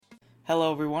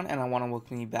Hello, everyone, and I want to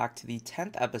welcome you back to the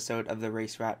 10th episode of the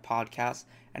Race Rat podcast.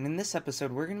 And in this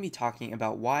episode, we're going to be talking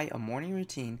about why a morning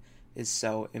routine is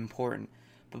so important.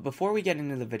 But before we get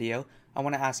into the video, I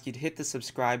want to ask you to hit the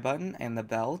subscribe button and the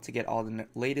bell to get all the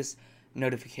latest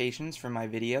notifications from my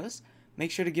videos.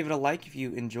 Make sure to give it a like if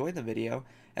you enjoy the video,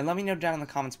 and let me know down in the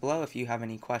comments below if you have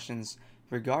any questions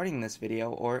regarding this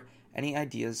video or any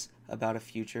ideas about a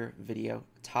future video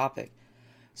topic.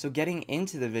 So getting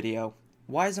into the video,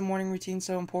 why is a morning routine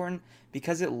so important?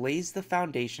 Because it lays the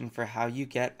foundation for how you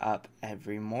get up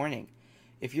every morning.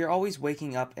 If you're always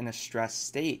waking up in a stressed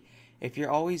state, if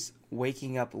you're always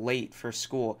waking up late for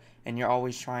school and you're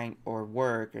always trying, or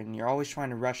work, and you're always trying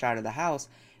to rush out of the house,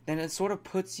 then it sort of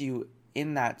puts you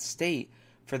in that state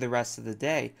for the rest of the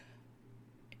day.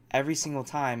 Every single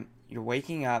time you're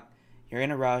waking up, you're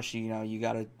in a rush, you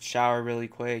gotta shower really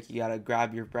quick, you gotta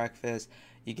grab your breakfast,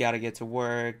 you gotta get to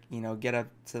work, get up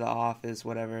to the office,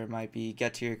 whatever it might be,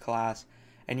 get to your class,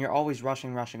 and you're always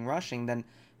rushing, then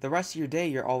the rest of your day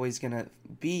you're always gonna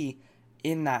be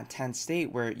in that tense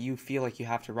state where you feel like you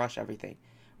have to rush everything,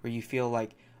 where you feel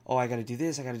like, oh, I gotta do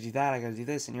this, I gotta do that, I gotta do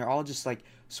this, and you're all just like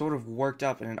sort of worked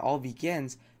up, and it all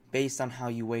begins based on how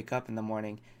you wake up in the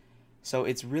morning. So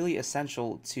it's really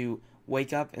essential to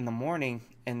wake up in the morning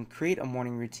and create a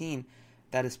morning routine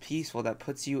that is peaceful, that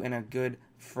puts you in a good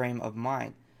frame of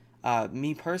mind.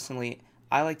 Me personally,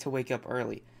 I like to wake up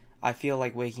early. I feel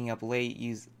like waking up late,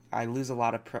 I lose a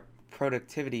lot of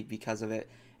productivity because of it.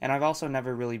 And I've also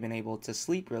never really been able to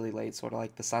sleep really late, sort of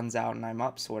like the sun's out and I'm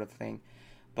up sort of thing.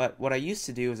 But what I used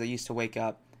to do is I used to wake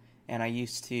up and I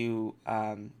used to,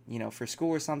 for school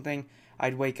or something,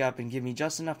 I'd wake up and give me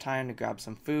just enough time to grab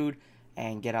some food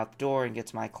and get out the door and get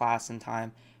to my class in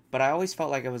time. But I always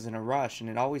felt like I was in a rush, and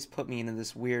it always put me into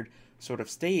this weird sort of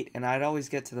state, and I'd always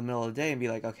get to the middle of the day and be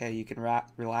like, okay, you can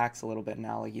relax a little bit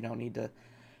now, like you don't need to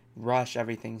rush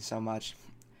everything so much.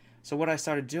 So what I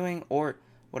started doing, or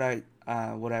what I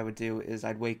would do, is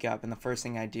I'd wake up, and the first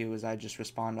thing I'd do is I'd just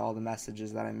respond to all the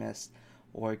messages that I missed,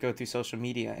 or go through social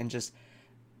media and just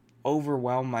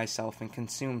overwhelm myself and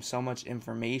consume so much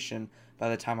information by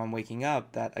the time I'm waking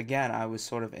up that, again, I was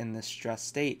sort of in this stressed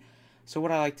state. So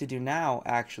what I like to do now,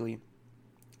 actually,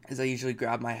 is I usually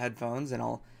grab my headphones and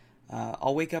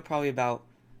I'll wake up probably about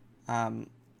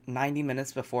 90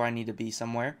 minutes before I need to be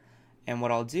somewhere. And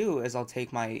what I'll do is I'll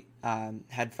take my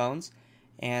headphones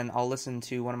and I'll listen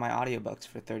to one of my audiobooks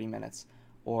for 30 minutes.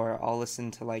 Or I'll listen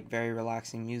to like very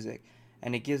relaxing music.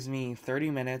 And it gives me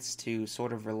 30 minutes to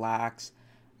sort of relax,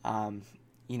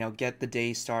 get the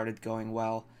day started going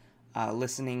well,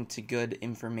 listening to good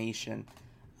information.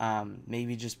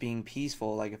 Maybe just being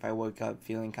peaceful, like if I woke up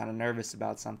feeling kind of nervous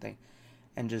about something,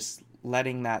 and just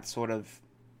letting that sort of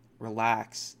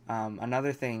relax.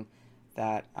 Another thing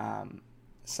that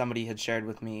somebody had shared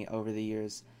with me over the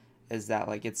years is that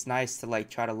like it's nice to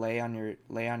like try to lay on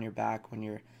your back when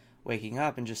you're waking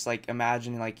up, and just like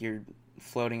imagine like you're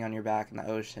floating on your back in the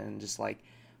ocean, and just like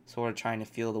sort of trying to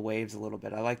feel the waves a little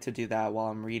bit. I like to do that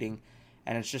while I'm reading,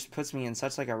 and it just puts me in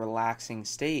such like a relaxing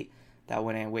state that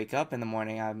when I wake up in the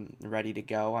morning, I'm ready to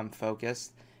go, I'm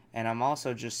focused, and I'm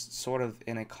also just sort of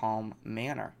in a calm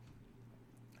manner.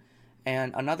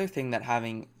 And another thing that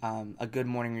having a good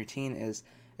morning routine is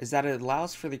that it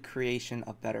allows for the creation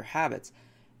of better habits.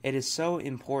 It is so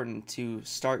important to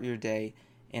start your day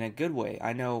in a good way.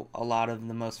 I know a lot of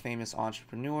the most famous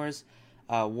entrepreneurs.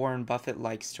 Warren Buffett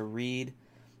likes to read.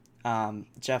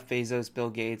 Jeff Bezos, Bill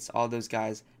Gates, all those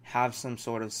guys have some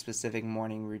sort of specific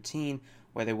morning routine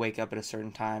where they wake up at a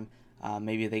certain time.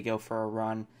 Maybe they go for a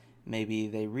run. Maybe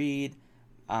they read.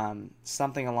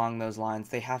 Something along those lines.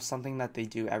 They have something that they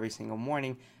do every single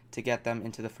morning to get them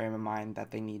into the frame of mind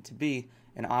that they need to be.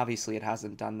 And obviously it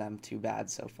hasn't done them too bad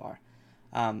so far.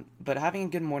 But having a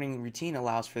good morning routine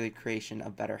allows for the creation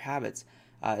of better habits.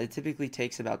 It typically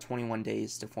takes about 21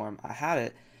 days to form a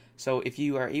habit. So if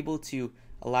you are able to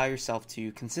allow yourself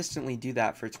to consistently do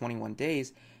that for 21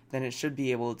 days, then it should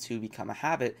be able to become a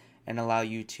habit and allow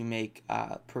you to make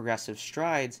progressive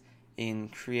strides in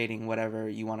creating whatever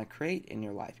you want to create in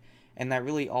your life. And that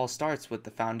really all starts with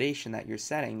the foundation that you're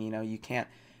setting. You can't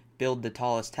build the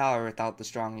tallest tower without the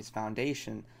strongest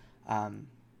foundation.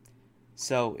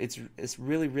 So it's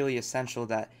really, really essential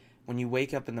that when you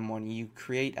wake up in the morning, you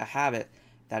create a habit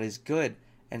that is good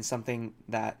and something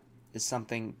that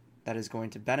is going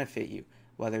to benefit you.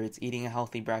 Whether it's eating a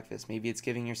healthy breakfast, maybe it's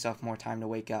giving yourself more time to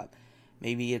wake up,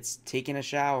 maybe it's taking a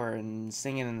shower and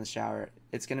singing in the shower.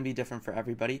 It's going to be different for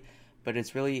everybody, but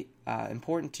it's really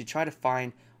important to try to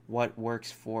find what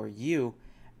works for you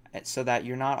so that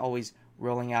you're not always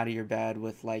rolling out of your bed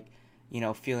with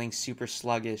feeling super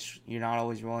sluggish. You're not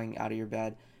always rolling out of your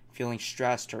bed feeling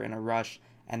stressed or in a rush,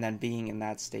 and then being in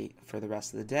that state for the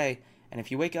rest of the day. And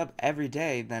if you wake up every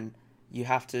day, then you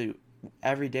have to,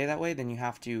 every day that way, then you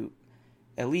have to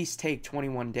at least take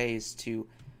 21 days to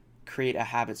create a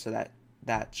habit so that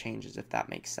that changes, if that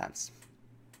makes sense.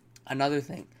 Another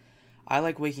thing, I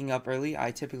like waking up early.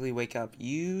 I typically wake up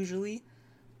usually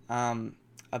I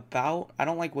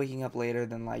don't like waking up later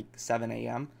than like 7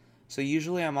 a.m. So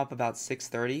usually I'm up about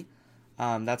 6:30.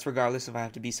 That's regardless if I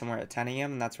have to be somewhere at 10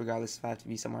 a.m. and that's regardless if I have to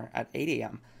be somewhere at 8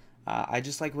 a.m. I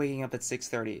just like waking up at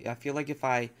 6:30. I feel like if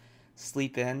I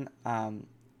sleep in,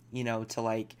 to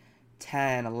like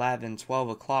 10, 11, 12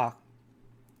 o'clock,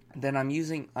 then I'm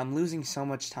losing so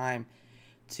much time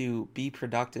to be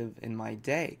productive in my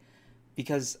day,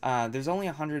 because there's only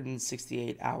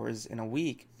 168 hours in a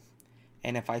week,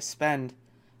 and if I spend,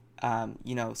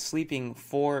 sleeping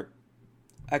 4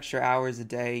 extra hours a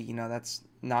day, that's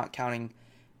not counting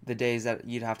the days that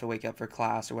you'd have to wake up for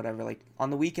class or whatever. Like on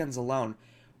the weekends alone,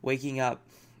 waking up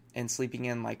and sleeping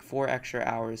in like 4 extra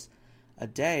hours a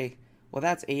day, well,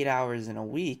 that's 8 hours in a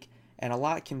week, and a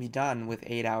lot can be done with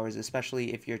 8 hours,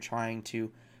 especially if you're trying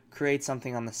to create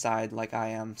something on the side like I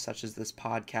am, such as this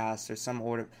podcast or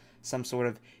some sort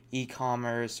of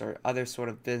e-commerce or other sort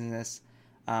of business.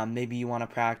 Maybe you want to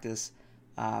practice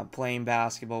playing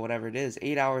basketball, whatever it is.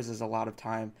 8 hours is a lot of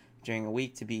time during a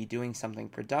week to be doing something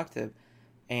productive,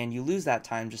 and you lose that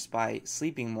time just by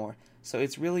sleeping more. So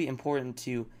it's really important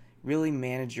to really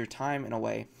manage your time in a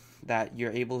way that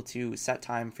you're able to set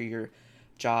time for your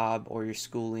job or your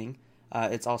schooling.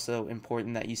 It's also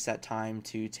important that you set time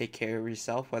to take care of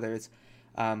yourself, whether it's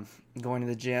going to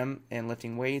the gym and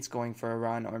lifting weights, going for a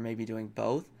run, or maybe doing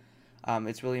both.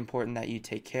 It's really important that you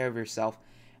take care of yourself.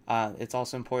 It's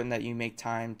also important that you make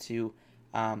time to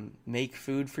make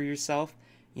food for yourself.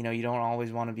 You don't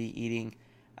always want to be eating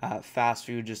fast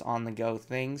food, just on the go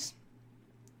things.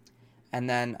 And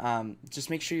then just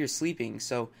make sure you're sleeping.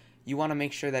 So you want to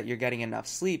make sure that you're getting enough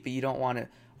sleep, but you don't want to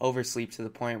oversleep to the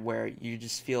point where you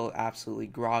just feel absolutely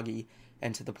groggy,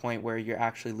 and to the point where you're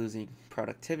actually losing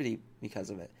productivity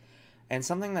because of it. And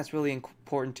something that's really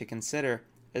important to consider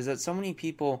is that so many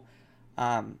people,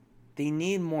 they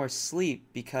need more sleep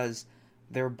because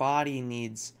their body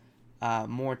needs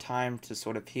more time to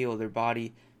sort of heal. Their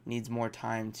body needs more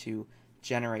time to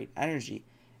generate energy.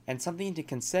 And something to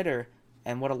consider,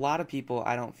 and what a lot of people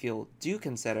I don't feel do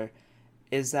consider,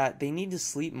 is that they need to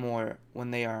sleep more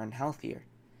when they are unhealthier.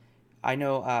 I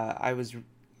know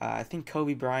I think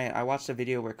Kobe Bryant, I watched a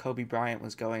video where Kobe Bryant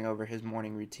was going over his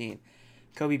morning routine.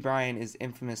 Kobe Bryant is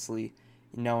infamously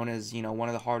known as, one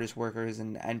of the hardest workers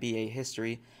in NBA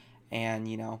history. And,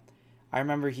 I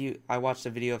remember I watched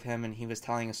a video of him, and he was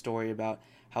telling a story about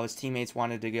how his teammates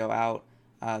wanted to go out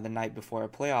the night before a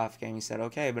playoff game. He said,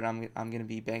 okay, but I'm going to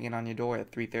be banging on your door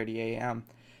at 3:30 a.m.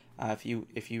 If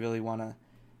you really want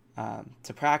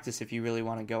to practice, if you really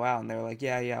want to go out. And they're like,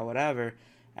 yeah, whatever.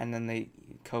 And then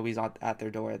Kobe's at their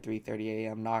door at 3:30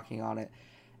 a.m. knocking on it,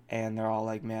 and they're all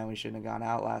like, man, we shouldn't have gone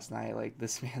out last night. Like,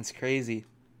 this man's crazy.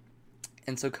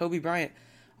 And so Kobe Bryant,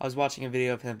 I was watching a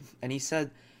video of him, and he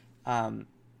said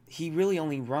he really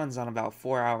only runs on about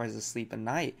 4 hours of sleep a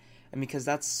night. And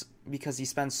because he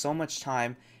spends so much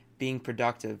time being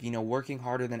productive, working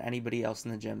harder than anybody else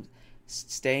in the gym,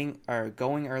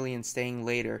 going early and staying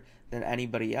later than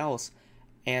anybody else.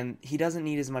 And he doesn't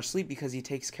need as much sleep because he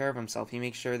takes care of himself. He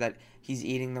makes sure that he's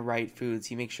eating the right foods.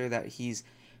 He makes sure that he's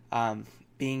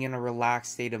being in a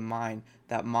relaxed state of mind,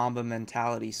 that Mamba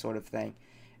mentality sort of thing.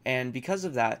 And because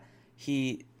of that,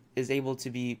 he is able to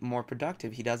be more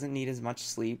productive. He doesn't need as much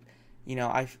sleep.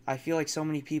 I feel like so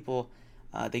many people,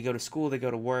 they go to school, they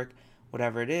go to work,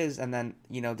 whatever it is, and then,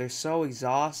 they're so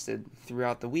exhausted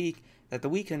throughout the week that the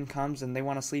weekend comes and they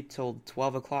want to sleep till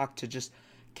 12 o'clock to just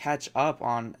catch up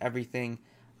on everything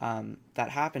that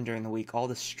happened during the week, all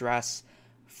the stress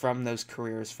from those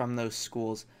careers, from those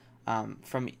schools,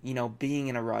 from, being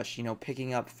in a rush,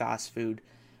 picking up fast food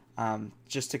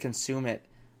just to consume it,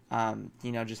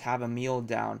 just have a meal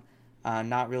down,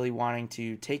 not really wanting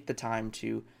to take the time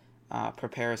to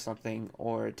prepare something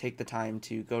or take the time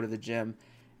to go to the gym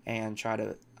and try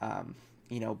to,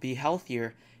 be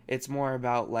healthier. It's more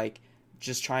about like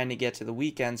just trying to get to the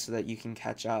weekend so that you can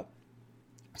catch up.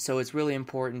 So it's really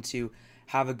important to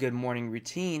have a good morning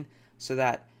routine so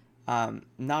that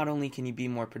not only can you be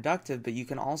more productive, but you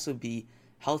can also be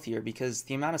healthier, because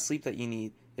the amount of sleep that you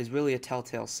need is really a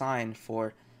telltale sign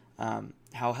for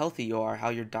how healthy you are, how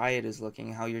your diet is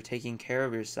looking, how you're taking care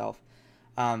of yourself.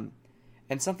 And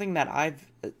something that I've,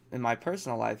 in my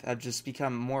personal life, have just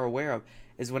become more aware of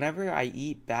is whenever I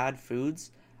eat bad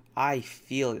foods, I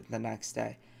feel it the next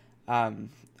day.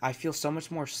 I feel so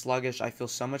much more sluggish. I feel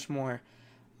so much more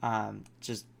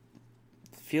just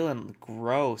feeling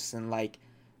gross and like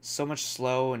so much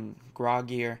slow and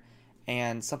groggier.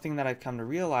 And something that I've come to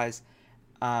realize,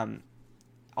 um,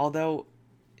 although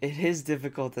it is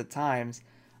difficult at times,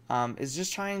 is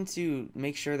just trying to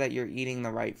make sure that you're eating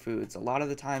the right foods. A lot of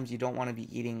the times you don't want to be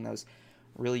eating those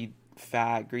really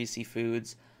fat, greasy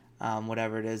foods,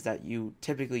 whatever it is that you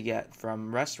typically get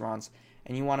from restaurants.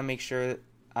 And you want to make sure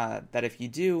that if you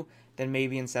do, then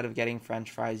maybe instead of getting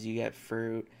French fries, you get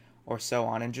fruit or so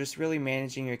on. And just really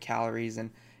managing your calories.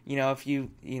 And,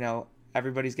 if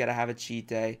everybody's got to have a cheat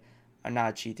day, or not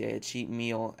a cheat day, a cheat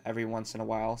meal every once in a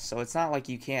while. So it's not like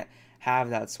you can't have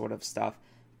that sort of stuff.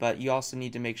 But you also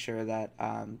need to make sure that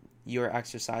you're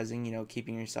exercising,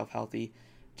 keeping yourself healthy,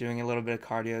 doing a little bit of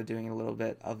cardio, doing a little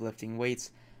bit of lifting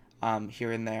weights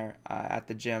here and there at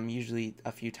the gym, usually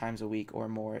a few times a week or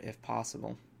more if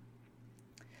possible.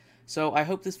 So I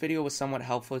hope this video was somewhat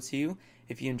helpful to you.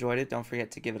 If you enjoyed it, don't forget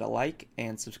to give it a like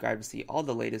and subscribe to see all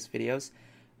the latest videos.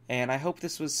 And I hope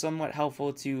this was somewhat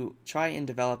helpful to try and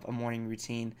develop a morning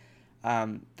routine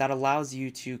that allows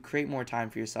you to create more time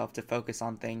for yourself to focus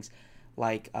on things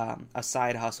like a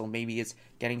side hustle. Maybe it's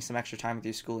getting some extra time with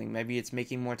your schooling. Maybe it's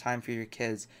making more time for your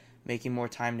kids, making more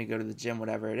time to go to the gym,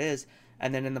 whatever it is.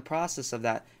 And then in the process of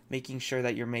that, making sure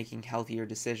that you're making healthier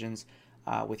decisions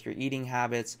with your eating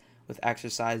habits, with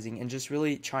exercising, and just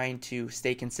really trying to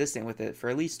stay consistent with it for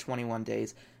at least 21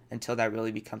 days until that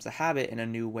really becomes a habit and a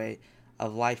new way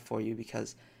of life for you,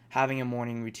 because having a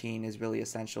morning routine is really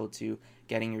essential to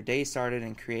getting your day started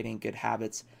and creating good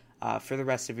habits for the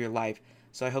rest of your life.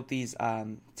 So I hope these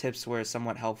tips were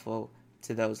somewhat helpful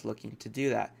to those looking to do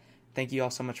that. Thank you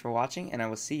all so much for watching, and I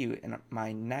will see you in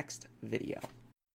my next video.